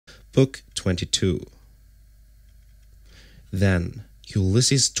Book 22. Then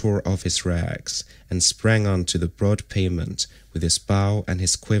Ulysses tore off his rags and sprang on to the broad pavement with his bow and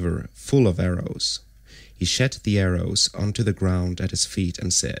his quiver full of arrows. He shed the arrows onto the ground at his feet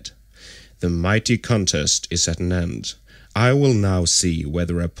and said, "The mighty contest is at an end. I will now see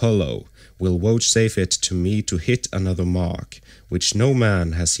whether Apollo will vouchsafe it to me to hit another mark, which no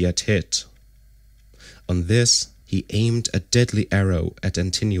man has yet hit." On this he aimed a deadly arrow at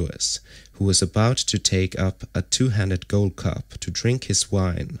Antinous, who was about to take up a two-handed gold cup to drink his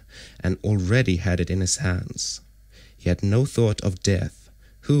wine, and already had it in his hands. He had no thought of death.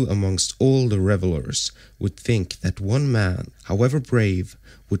 Who amongst all the revellers would think that one man, however brave,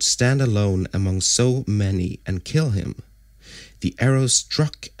 would stand alone among so many and kill him? The arrow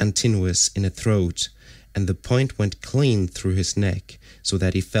struck Antinous in the throat, and the point went clean through his neck, so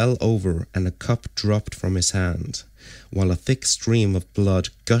that he fell over and a cup dropped from his hand, while a thick stream of blood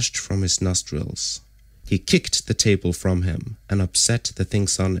gushed from his nostrils. He kicked the table from him and upset the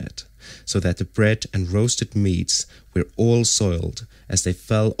things on it, so that the bread and roasted meats were all soiled as they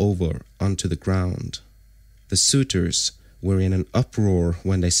fell over onto the ground. The suitors were in an uproar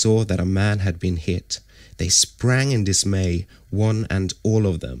when they saw that a man had been hit. They sprang in dismay, one and all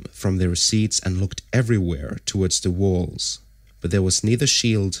of them, from their seats and looked everywhere towards the walls. But there was neither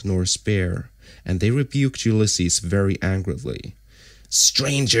shield nor spear, and they rebuked Ulysses very angrily.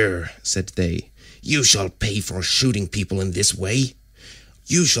 "Stranger," said they, "you shall pay for shooting people in this way.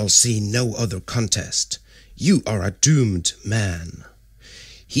 You shall see no other contest. You are a doomed man.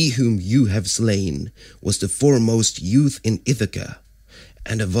 He whom you have slain was the foremost youth in Ithaca,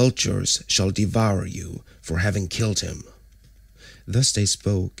 and the vultures shall devour you for having killed him." Thus they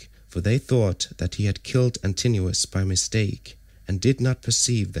spoke, for they thought that he had killed Antinous by mistake, and did not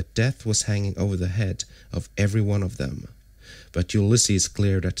perceive that death was hanging over the head of every one of them. But Ulysses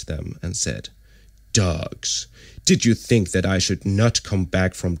glared at them and said, "Dogs, did you think that I should not come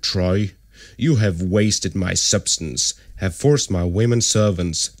back from Troy? You have wasted my substance, have forced my women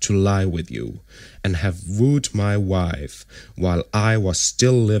servants to lie with you, and have wooed my wife while I was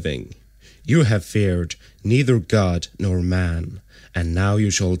still living. You have feared neither God nor man, and now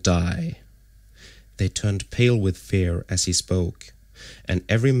you shall die." They turned pale with fear as he spoke, and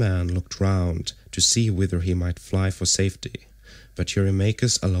every man looked round to see whither he might fly for safety, but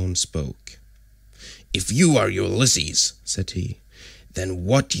Eurymachus alone spoke. "If you are Ulysses," said he, "then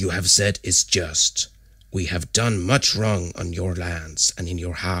what you have said is just. We have done much wrong on your lands and in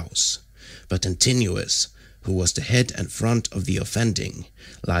your house, but Antinous, who was the head and front of the offending,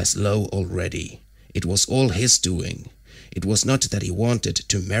 lies low already. It was all his doing. It was not that he wanted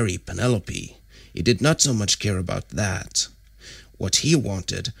to marry Penelope. He did not so much care about that. What he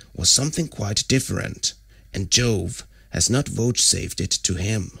wanted was something quite different, and Jove has not vouchsafed it to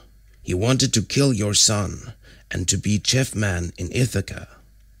him. He wanted to kill your son, and to be chief man in Ithaca.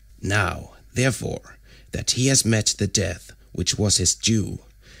 Now, therefore, that he has met the death which was his due,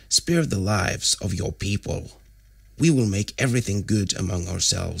 spare the lives of your people. We will make everything good among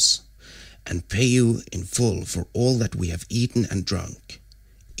ourselves, and pay you in full for all that we have eaten and drunk.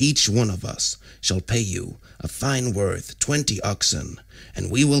 Each one of us shall pay you a fine worth 20 oxen,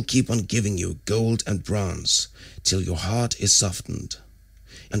 and we will keep on giving you gold and bronze till your heart is softened.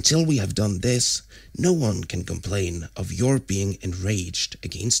 Until we have done this, no one can complain of your being enraged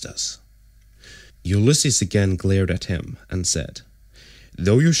against us." Ulysses again glared at him and said,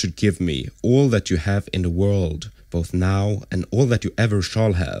 "Though you should give me all that you have in the world, both now and all that you ever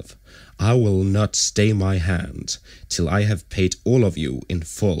shall have, I will not stay my hand till I have paid all of you in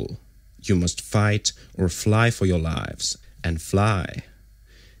full. You must fight or fly for your lives, and fly.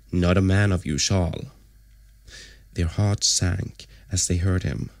 Not a man of you shall." Their hearts sank as they heard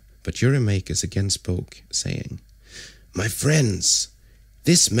him, but Eurymachus again spoke, saying, "My friends,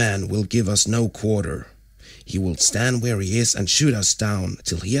 this man will give us no quarter. He will stand where he is and shoot us down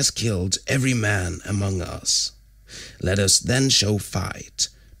till he has killed every man among us. Let us then show fight.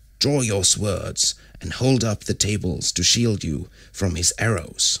 Draw your swords and hold up the tables to shield you from his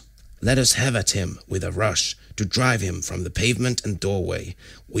arrows. Let us have at him with a rush to drive him from the pavement and doorway.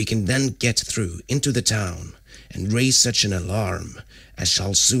 We can then get through into the town and raise such an alarm as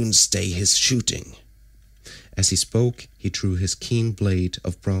shall soon stay his shooting." As he spoke, he drew his keen blade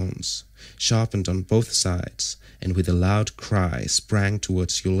of bronze, sharpened on both sides, and with a loud cry sprang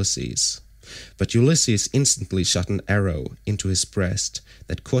towards Ulysses. But Ulysses instantly shot an arrow into his breast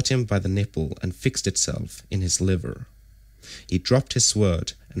that caught him by the nipple and fixed itself in his liver. He dropped his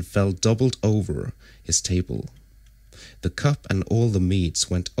sword and fell doubled over his table. The cup and all the meats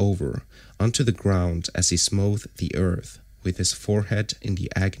went over onto the ground as he smote the earth with his forehead in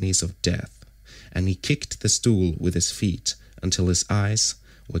the agonies of death, and he kicked the stool with his feet until his eyes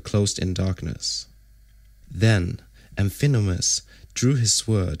were closed in darkness. Then Amphinomus drew his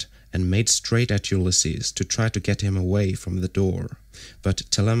sword and made straight at Ulysses to try to get him away from the door, but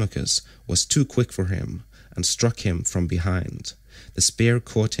Telemachus was too quick for him and struck him from behind. The spear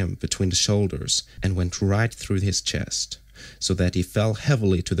caught him between the shoulders and went right through his chest, so that he fell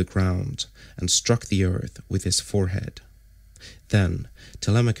heavily to the ground and struck the earth with his forehead. Then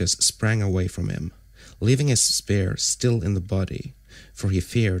Telemachus sprang away from him, leaving his spear still in the body, for he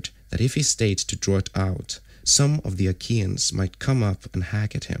feared that if he stayed to draw it out, some of the Achaeans might come up and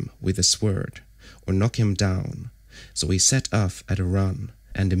hack at him with a sword, or knock him down. So he set off at a run,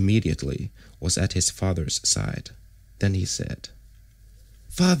 and immediately was at his father's side. Then he said,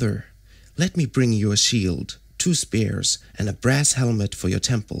 "Father, let me bring you a shield, 2 spears, and a brass helmet for your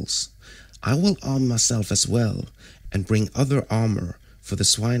temples. I will arm myself as well, and bring other armor for the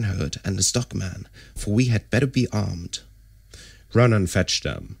swineherd and the stockman, for we had better be armed." "Run and fetch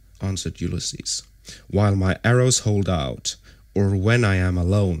them," answered Ulysses, "while my arrows hold out, or when I am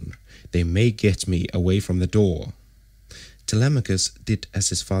alone, they may get me away from the door." Telemachus did as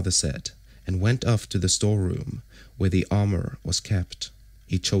his father said, and went off to the storeroom where the armor was kept.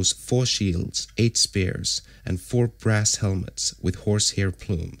 He chose 4 shields, 8 spears, and 4 brass helmets with horsehair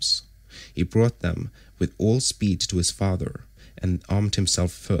plumes. He brought them with all speed to his father, and armed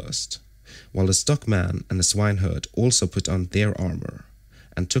himself first, while the stockman and the swineherd also put on their armor,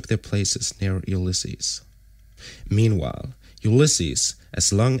 and took their places near Ulysses. Meanwhile, Ulysses,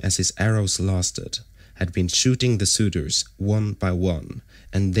 as long as his arrows lasted, had been shooting the suitors one by one,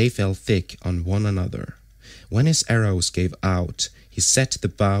 and they fell thick on one another. When his arrows gave out, he set the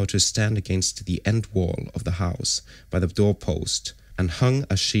bow to stand against the end wall of the house by the doorpost, and hung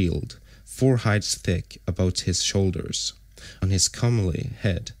a shield 4 hides thick about his shoulders. On his comely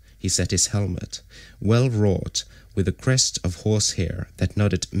head he set his helmet, well wrought, with a crest of horsehair that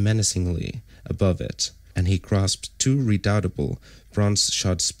nodded menacingly above it, and he grasped 2 redoubtable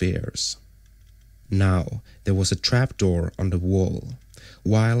bronze-shod spears. Now there was a trapdoor on the wall,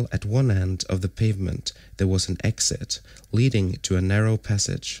 while at one end of the pavement there was an exit leading to a narrow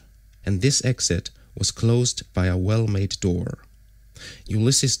passage, and this exit was closed by a well-made door.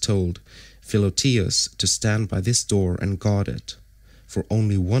 Ulysses told Philoetius to stand by this door and guard it, for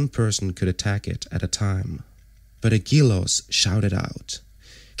only one person could attack it at a time. But Agelaus shouted out,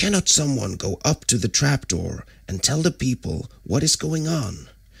 "Cannot someone go up to the trapdoor and tell the people what is going on?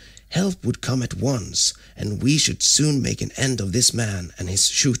 Help would come at once, and we should soon make an end of this man and his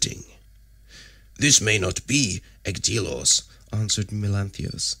shooting." "This may not be, Agelaus," answered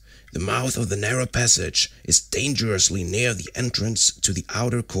Melanthius. "The mouth of the narrow passage is dangerously near the entrance to the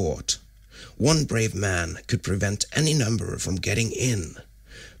outer court. One brave man could prevent any number from getting in.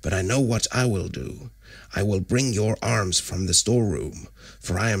 But I know what I will do. I will bring your arms from the storeroom,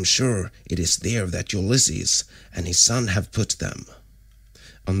 for I am sure it is there that Ulysses and his son have put them."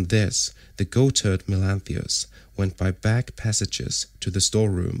 On this, the goatherd Melanthius went by back passages to the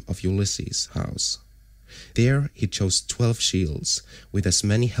storeroom of Ulysses' house. There he chose 12 shields, with as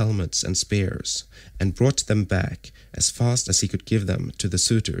many helmets and spears, and brought them back as fast as he could give them to the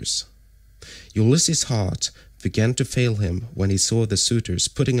suitors. Ulysses' heart began to fail him when he saw the suitors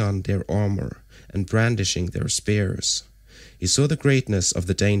putting on their armor and brandishing their spears. He saw the greatness of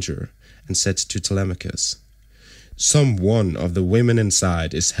the danger, and said to Telemachus, "Some one of the women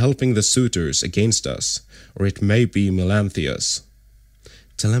inside is helping the suitors against us, or it may be Melanthius."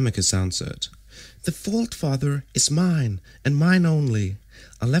 Telemachus answered, "The fault, father, is mine, and mine only.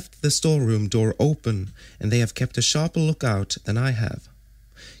 I left the storeroom door open, and they have kept a sharper lookout than I have.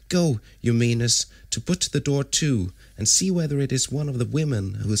 Go, Eumenes, to put the door to, and see whether it is one of the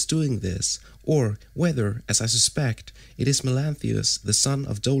women who is doing this, or whether, as I suspect, it is Melanthius, the son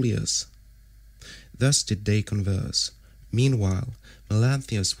of Dolius." Thus did they converse. Meanwhile,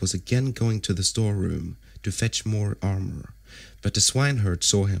 Melanthius was again going to the storeroom to fetch more armor, but the swineherd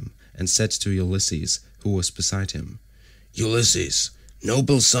saw him, and said to Ulysses, who was beside him, "Ulysses,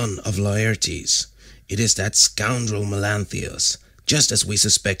 noble son of Laertes, it is that scoundrel Melanthius, just as we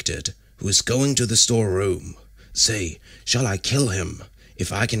suspected, who is going to the storeroom. Say, shall I kill him,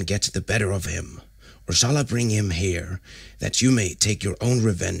 if I can get the better of him? Or shall I bring him here, that you may take your own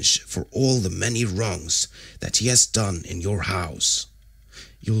revenge for all the many wrongs that he has done in your house?"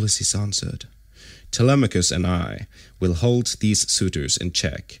 Ulysses answered, "Telemachus and I will hold these suitors in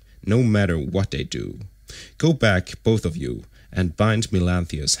check, no matter what they do. Go back, both of you, and bind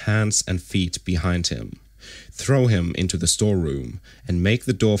Melanthius' hands and feet behind him. Throw him into the storeroom, and make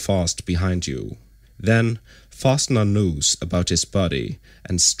the door fast behind you. Then fasten a noose about his body,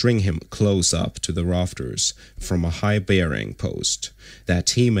 and string him close up to the rafters from a high bearing post,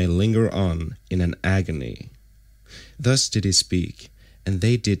 that he may linger on in an agony." Thus did he speak, and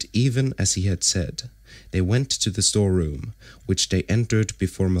they did even as he had said. They went to the storeroom, which they entered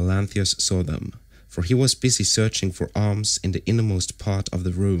before Melanthius saw them, for he was busy searching for arms in the innermost part of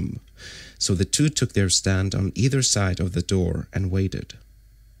the room. So the two took their stand on either side of the door and waited.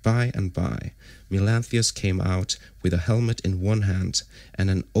 By and by, Melanthius came out with a helmet in one hand and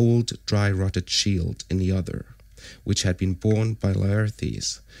an old dry-rotted shield in the other, which had been borne by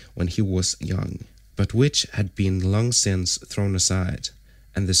Laertes when he was young, but which had been long since thrown aside,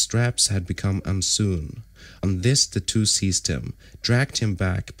 and the straps had become unsewn. On this the two seized him, dragged him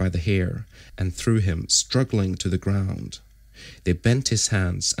back by the hair, and threw him struggling to the ground. They bent his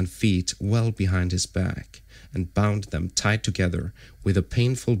hands and feet well behind his back, and bound them tight together with a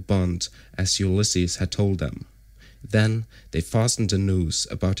painful bond as Ulysses had told them. Then they fastened a noose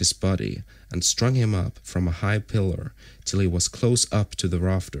about his body and strung him up from a high pillar till he was close up to the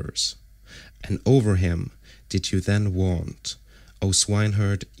rafters. And over him did you then vaunt, O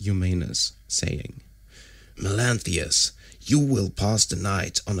swineherd Eumaeus, saying, "Melanthius, you will pass the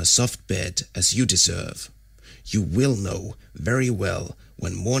night on a soft bed as you deserve. You will know very well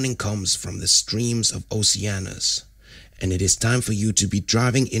when morning comes from the streams of Oceanus, and it is time for you to be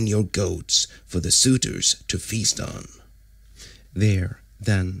driving in your goats for the suitors to feast on." There,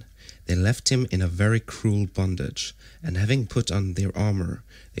 then, they left him in a very cruel bondage, and having put on their armor,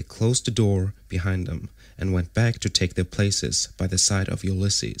 they closed the door behind them, and went back to take their places by the side of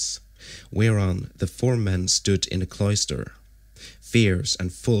Ulysses, whereon the 4 men stood in the cloister, fierce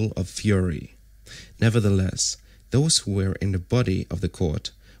and full of fury. Nevertheless, those who were in the body of the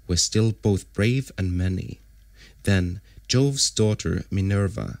court were still both brave and many. Then Jove's daughter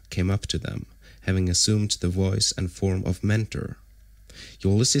Minerva came up to them, having assumed the voice and form of Mentor.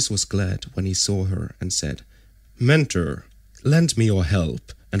 Ulysses was glad when he saw her, and said, "Mentor, lend me your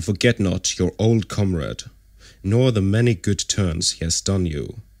help, and forget not your old comrade, nor the many good turns he has done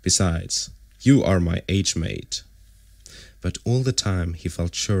you. Besides, you are my age-mate." But all the time he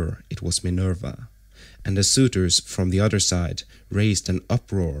felt sure it was Minerva, and the suitors from the other side raised an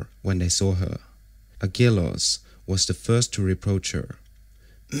uproar when they saw her. Agelaus was the first to reproach her.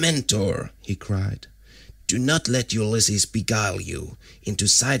 "Mentor," he cried, "do not let Ulysses beguile you into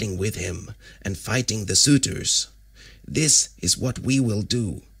siding with him and fighting the suitors. This is what we will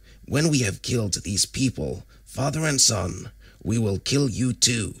do. When we have killed these people, father and son, we will kill you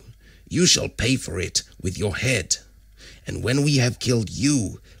too. You shall pay for it with your head. And when we have killed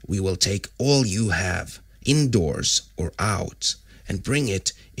you, we will take all you have, indoors or out, and bring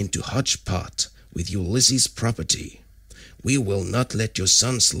it into Hodgepot with Ulysses' property. We will not let your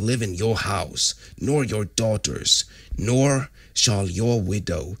sons live in your house, nor your daughters, nor shall your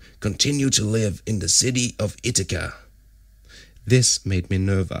widow continue to live in the city of Ithaca." This made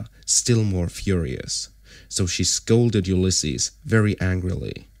Minerva still more furious, so she scolded Ulysses very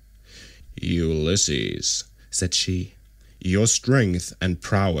angrily. "Ulysses," said she, "your strength and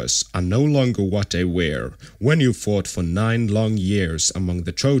prowess are no longer what they were when you fought for 9 long years among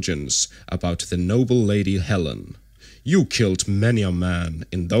the Trojans about the noble lady Helen. You killed many a man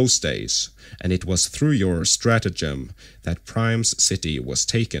in those days, and it was through your stratagem that Priam's city was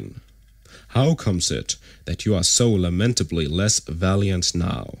taken. How comes it that you are so lamentably less valiant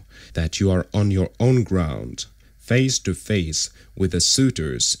now, that you are on your own ground, face to face with the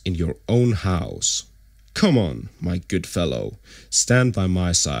suitors in your own house? Come on, my good fellow, stand by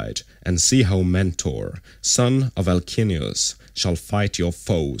my side, and see how Mentor, son of Alcinous, shall fight your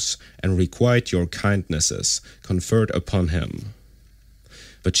foes, and requite your kindnesses conferred upon him."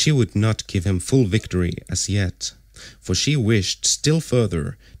 But she would not give him full victory as yet, for she wished still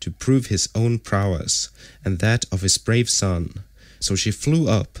further to prove his own prowess, and that of his brave son. So she flew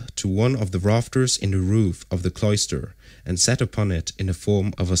up to one of the rafters in the roof of the cloister, and sat upon it in the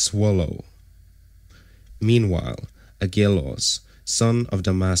form of a swallow. Meanwhile, Agelaus, son of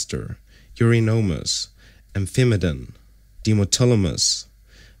Damastor, Eurynomus, Amphimedon, Demoptolemus,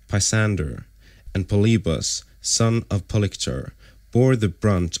 Pisander, and Polybus, son of Polyctor, bore the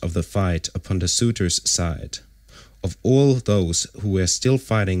brunt of the fight upon the suitors' side. Of all those who were still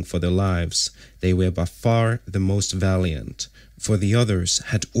fighting for their lives, they were by far the most valiant, for the others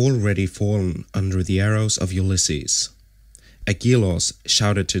had already fallen under the arrows of Ulysses. Agelaus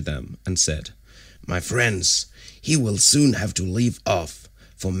shouted to them and said, "My friends, he will soon have to leave off,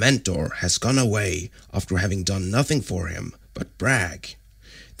 for Mentor has gone away after having done nothing for him but brag.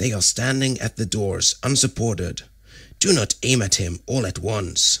 They are standing at the doors unsupported. Do not aim at him all at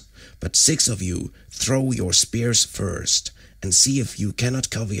once, But 6 of you throw your spears first, and see if you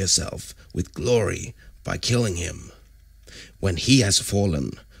cannot cover yourself with glory by killing him. When he has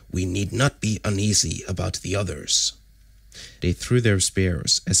fallen, we need not be uneasy about the others." They threw their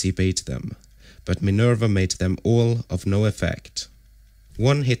spears as he bade them, but Minerva made them all of no effect.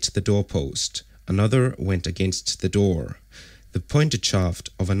 One hit the doorpost, another went against the door, the pointed shaft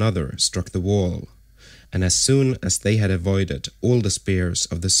of another struck the wall, and as soon as they had avoided all the spears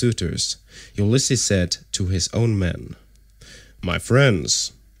of the suitors, Ulysses said to his own men, "My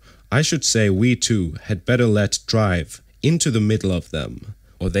friends, I should say we too had better let drive into the middle of them,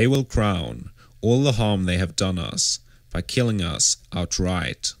 or they will crown all the harm they have done us by killing us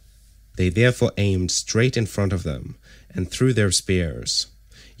outright." They therefore aimed straight in front of them and threw their spears.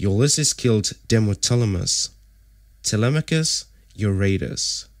 Ulysses killed Demoptolemus, Telemachus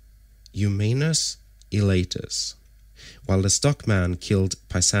Eurytus, Eumaeus Elatus, while the stockman killed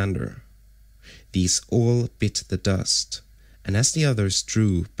Pisander. These all bit the dust, and as the others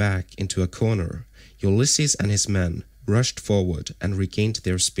drew back into a corner, Ulysses and his men rushed forward and regained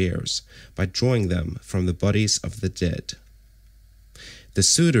their spears by drawing them from the bodies of the dead. The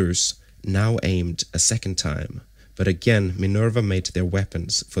suitors now aimed a second time, but again Minerva made their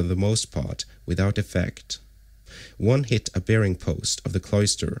weapons for the most part without effect. One hit a bearing post of the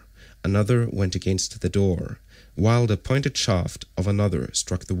cloister, another went against the door, while the pointed shaft of another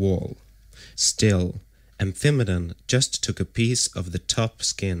struck the wall. Still, Amphimedon just took a piece of the top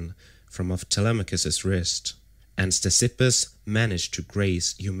skin from off Telemachus's wrist, and Ctesippus managed to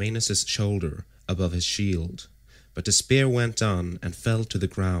graze Eumaeus's shoulder above his shield, but the spear went on and fell to the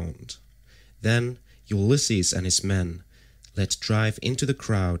ground. Then Ulysses and his men let drive into the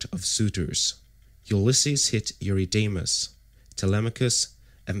crowd of suitors. Ulysses hit Eurydamas, Telemachus,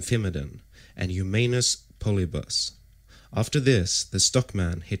 Amphimedon, and Eumaeus Polybus. After this the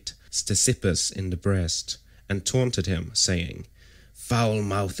stockman hit Ctesippus in the breast, and taunted him, saying,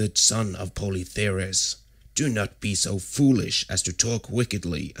 "Foul-mouthed son of Polytherus, do not be so foolish as to talk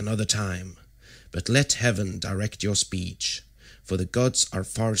wickedly another time, but let heaven direct your speech, for the gods are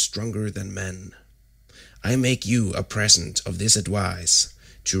far stronger than men. I make you a present of this advice,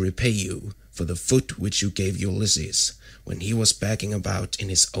 to repay you for the foot which you gave Ulysses when he was begging about in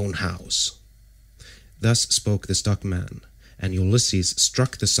his own house." Thus spoke the stockman, and Ulysses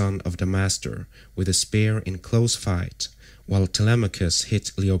struck the son of Damastor with a spear in close fight, while Telemachus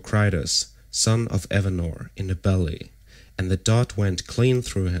hit Leocritus, son of Evenor, in the belly, and the dart went clean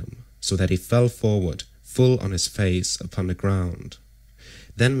through him, so that he fell forward full on his face upon the ground.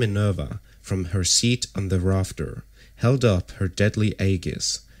 Then Minerva, from her seat on the rafter, held up her deadly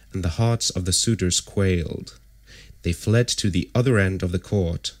aegis, and the hearts of the suitors quailed. They fled to the other end of the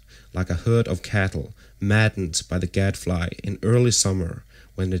court, like a herd of cattle maddened by the gadfly in early summer,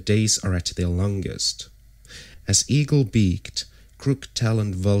 when the days are at their longest. As eagle-beaked,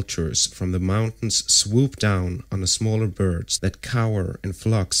 crook-taloned vultures from the mountains swoop down on the smaller birds that cower in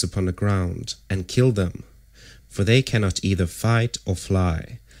flocks upon the ground, and kill them, for they cannot either fight or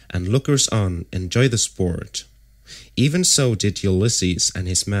fly, and lookers-on enjoy the sport. Even so did Ulysses and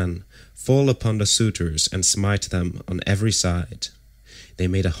his men fall upon the suitors and smite them on every side. They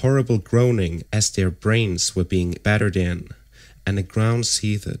made a horrible groaning as their brains were being battered in, and the ground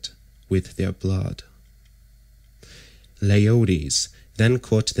seethed with their blood. Leiodes then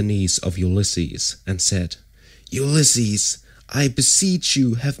caught the knees of Ulysses and said, "Ulysses, I beseech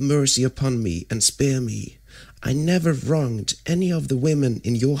you, have mercy upon me and spare me. I never wronged any of the women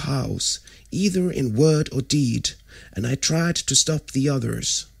in your house, either in word or deed, and I tried to stop the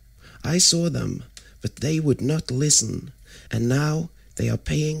others. I saw them, but they would not listen, and now they are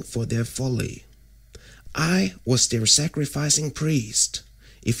paying for their folly. I was their sacrificing priest.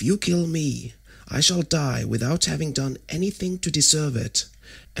 If you kill me, I shall die without having done anything to deserve it,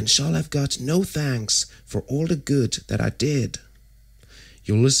 and shall have got no thanks for all the good that I did."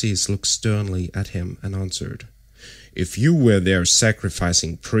 Ulysses looked sternly at him and answered, "If you were their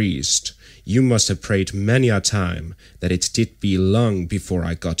sacrificing priest, you must have prayed many a time that it did be long before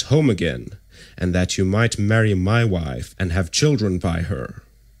I got home again, and that you might marry my wife and have children by her.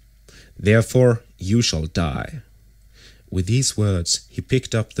 Therefore you shall die." With these words he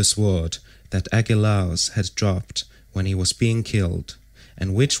picked up the sword that Agelaus had dropped when he was being killed,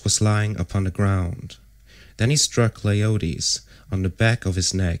 and which was lying upon the ground. Then he struck Leiodes on the back of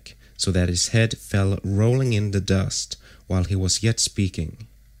his neck, so that his head fell rolling in the dust while he was yet speaking.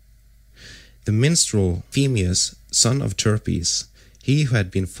 The minstrel Phemius, son of Terpes, he who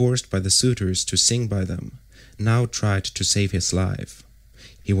had been forced by the suitors to sing by them, now tried to save his life.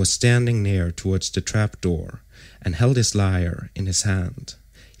 He was standing near towards the trap-door, and held his lyre in his hand.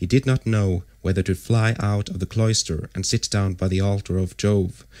 he did not know whether to fly out of the cloister and sit down by the altar of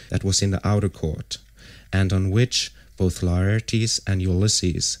Jove that was in the outer court, and on which both Laertes and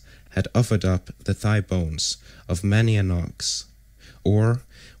Ulysses had offered up the thigh bones of many an ox, or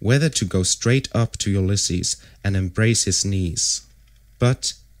whether to go straight up to Ulysses and embrace his knees.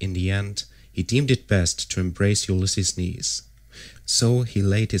 But in the end he deemed it best to embrace Ulysses' knees. So he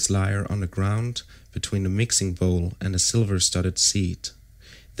laid his lyre on the ground between the mixing bowl and the silver-studded seat.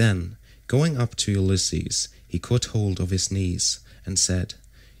 Then, going up to Ulysses, he caught hold of his knees and said,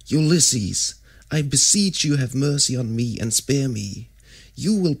 Ulysses, I beseech you have mercy on me and spare me.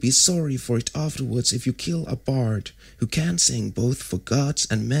 You will be sorry for it afterwards if you kill a bard who can sing both for gods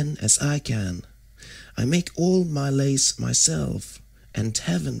and men as I can. I make all my lays myself, and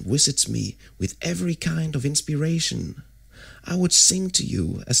heaven visits me with every kind of inspiration. I would sing to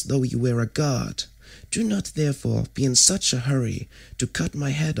you as though you were a god. Do not therefore be in such a hurry to cut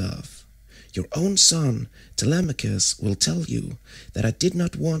my head off. Your own son, Telemachus, will tell you that I did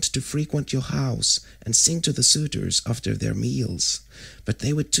not want to frequent your house and sing to the suitors after their meals, but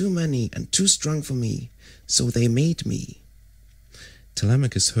they were too many and too strong for me, so they made me.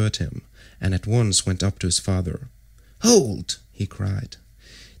 Telemachus heard him, and at once went up to his father. Hold, he cried.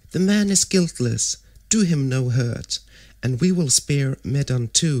 The man is guiltless, do him no hurt, and we will spare Medon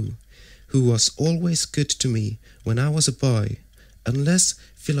too, who was always good to me when I was a boy, unless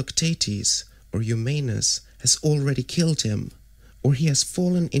Philoctetes or Eumaeus has already killed him, or he has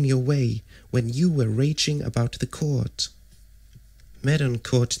fallen in your way when you were raging about the court. Medon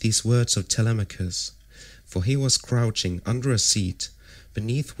caught these words of Telemachus, for he was crouching under a seat,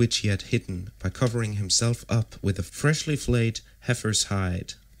 beneath which he had hidden by covering himself up with a freshly flayed heifer's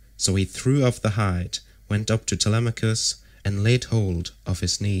hide. So he threw off the hide, went up to Telemachus, and laid hold of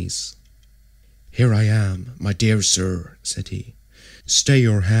his knees. Here I am, my dear sir, said he. Stay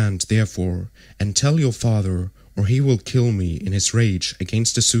your hand, therefore, and tell your father, or he will kill me in his rage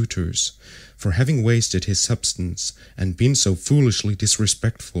against the suitors, for having wasted his substance and been so foolishly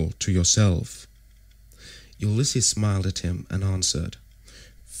disrespectful to yourself. Ulysses smiled at him and answered,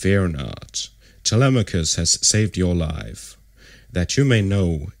 Fear not, Telemachus has saved your life, that you may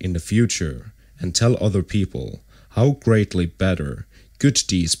know in the future and tell other people how greatly better good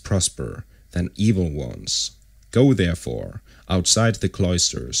deeds prosper than evil ones. Go therefore outside the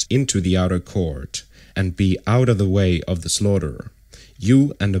cloisters into the outer court, and be out of the way of the slaughter,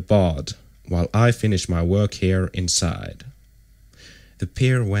 you and the bard, while I finish my work here inside. The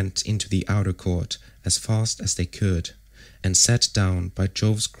pair went into the outer court as fast as they could, and sat down by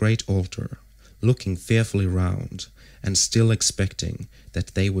Jove's great altar, looking fearfully round, and still expecting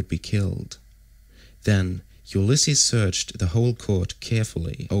that they would be killed. Then Ulysses searched the whole court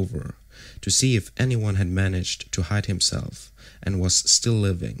carefully over, to see if anyone had managed to hide himself and was still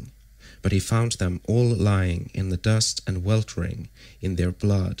living, but he found them all lying in the dust and weltering in their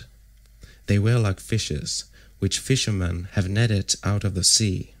blood. They were like fishes, which fishermen have netted out of the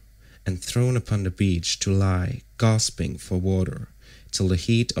sea, and thrown upon the beach to lie gasping for water, till the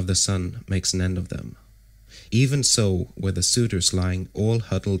heat of the sun makes an end of them. Even so were the suitors lying all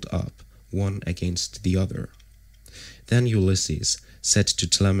huddled up, one against the other. Then Ulysses said to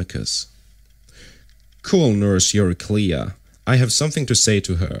Telemachus, Call nurse Euryclea, I have something to say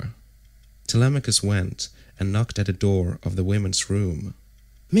to her. Telemachus went and knocked at the door of the women's room.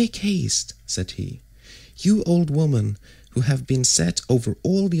 Make haste, said he, you old woman who have been set over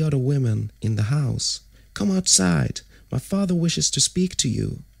all the other women in the house. Come outside, my father wishes to speak to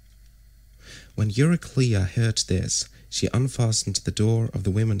you. When Euryclea heard this, she unfastened the door of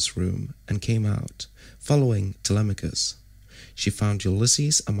the women's room and came out, following Telemachus. She found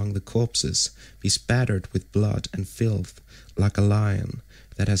Ulysses among the corpses, bespattered with blood and filth, like a lion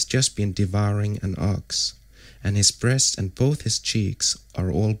that has just been devouring an ox, and his breast and both his cheeks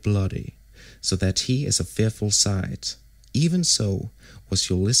are all bloody, so that he is a fearful sight. Even so was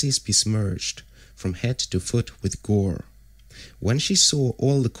Ulysses besmirched from head to foot with gore. When she saw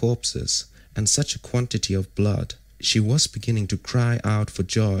all the corpses and such a quantity of blood, she was beginning to cry out for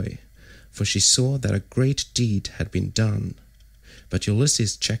joy, for she saw that a great deed had been done. But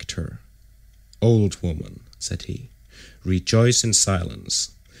Ulysses checked her. Old woman, said he, rejoice in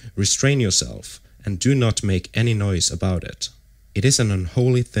silence. Restrain yourself, and do not make any noise about it. It is an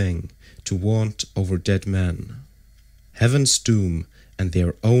unholy thing to vaunt over dead men. Heaven's doom and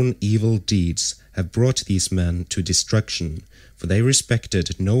their own evil deeds have brought these men to destruction, for they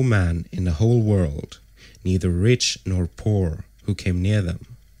respected no man in the whole world, neither rich nor poor, who came near them.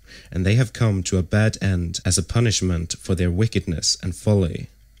 And they have come to a bad end as a punishment for their wickedness and folly.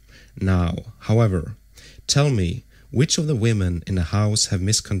 Now, however, tell me Which of the women in the house have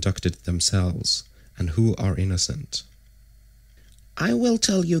misconducted themselves, and who are innocent?" "I will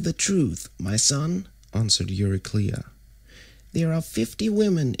tell you the truth, my son," answered Euryclea. "There are 50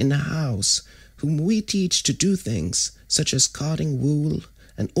 women in the house whom we teach to do things such as carding wool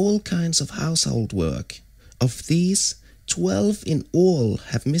and all kinds of household work. Of these, 12 in all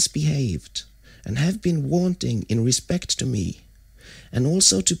have misbehaved and have been wanting in respect to me, and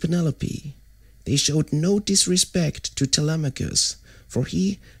also to Penelope. They showed no disrespect to Telemachus, for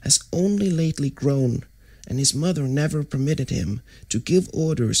he has only lately grown, and his mother never permitted him to give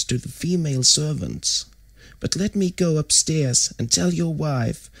orders to the female servants. But let me go upstairs and tell your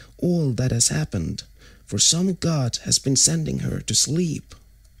wife all that has happened, for some god has been sending her to sleep."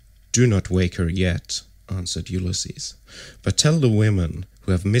 "Do not wake her yet," answered Ulysses, "but tell the women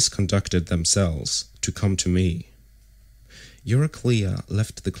who have misconducted themselves to come to me." Euryclea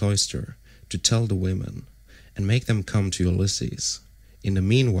left the cloister to tell the women, and make them come to Ulysses. In the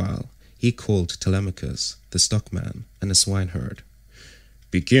meanwhile, he called Telemachus, the stockman, and the swineherd.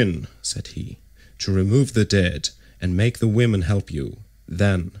 "Begin," said he, "to remove the dead, and make the women help you.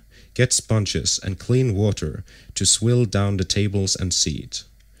 Then get sponges and clean water to swill down the tables and seat.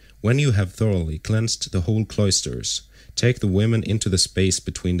 When you have thoroughly cleansed the whole cloisters, take the women into the space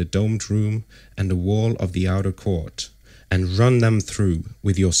between the domed room and the wall of the outer court, and run them through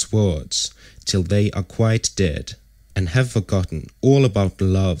with your swords till they are quite dead, and have forgotten all about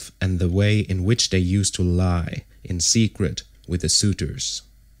love and the way in which they used to lie in secret with the suitors."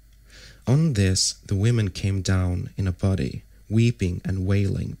 On this the women came down in a body, weeping and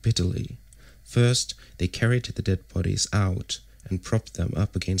wailing bitterly. First they carried the dead bodies out and propped them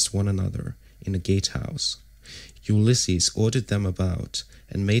up against one another in the gatehouse. Ulysses ordered them about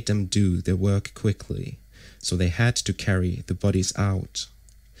and made them do their work quickly, so they had to carry the bodies out.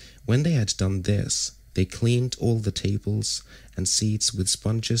 When they had done this, they cleaned all the tables and seats with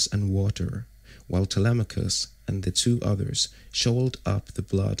sponges and water, while Telemachus and the 2 others shoveled up the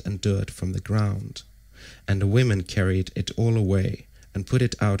blood and dirt from the ground, and the women carried it all away and put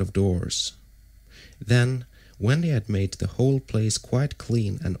it out of doors. Then, when they had made the whole place quite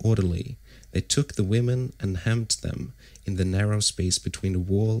clean and orderly, they took the women and hemmed them in the narrow space between the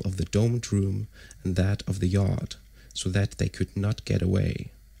wall of the domed room and that of the yard, so that they could not get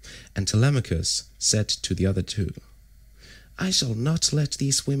away. And Telemachus said to the other 2, "I shall not let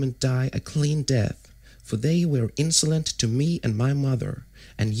these women die a clean death, for they were insolent to me and my mother,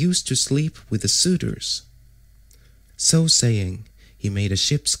 and used to sleep with the suitors." So saying, he made a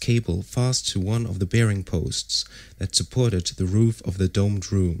ship's cable fast to one of the bearing posts that supported the roof of the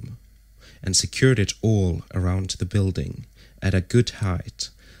domed room, and secured it all around the building at a good height,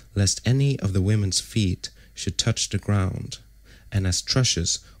 lest any of the women's feet should touch the ground, and as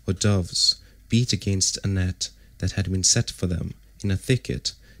thrushes or doves beat against a net that had been set for them in a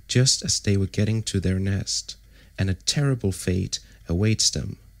thicket just as they were getting to their nest, and a terrible fate awaits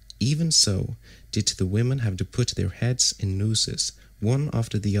them. Even so did the women have to put their heads in nooses one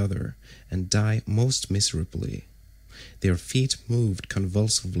after the other, and die most miserably. Their feet moved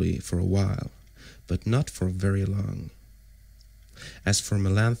convulsively for a while, but not for very long. As for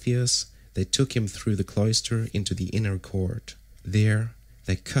Melanthius, they took him through the cloister into the inner court. There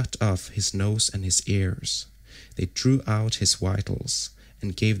they cut off his nose and his ears. They drew out his vitals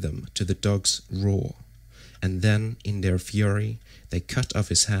and gave them to the dogs raw, and then in their fury they cut off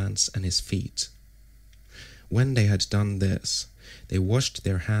his hands and his feet. When they had done this, they washed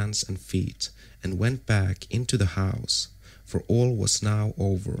their hands and feet and went back into the house, for all was now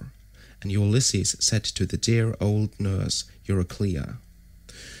over. And Ulysses said to the dear old nurse Euryclea,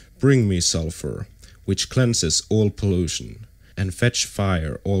 "Bring me sulphur, which cleanses all pollution, and fetch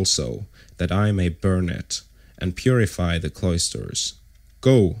fire also, that I may burn it, and purify the cloisters.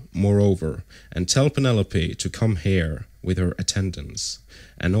 Go, moreover, and tell Penelope to come here with her attendants,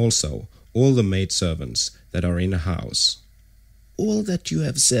 and also all the maidservants that are in the house." "All that you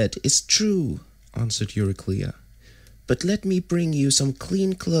have said is true," answered Euryclea. "But let me bring you some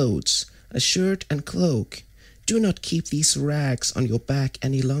clean clothes, a shirt and cloak. Do not keep these rags on your back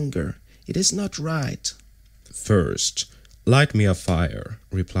any longer. It is not right." "First, light me a fire,"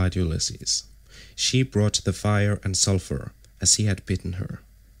 replied Ulysses. She brought the fire and sulphur, as he had bidden her,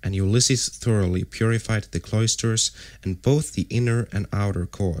 and Ulysses thoroughly purified the cloisters and both the inner and outer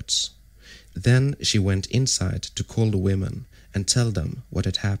courts. Then she went inside to call the women and tell them what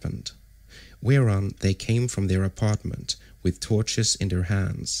had happened, whereon they came from their apartment with torches in their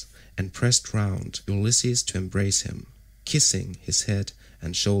hands, and pressed round Ulysses to embrace him, kissing his head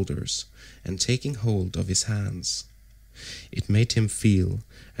and shoulders, and taking hold of his hands. It made him feel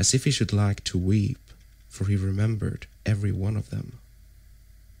as if he should like to weep, for he remembered every one of them.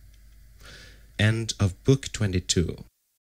 End of Book 22.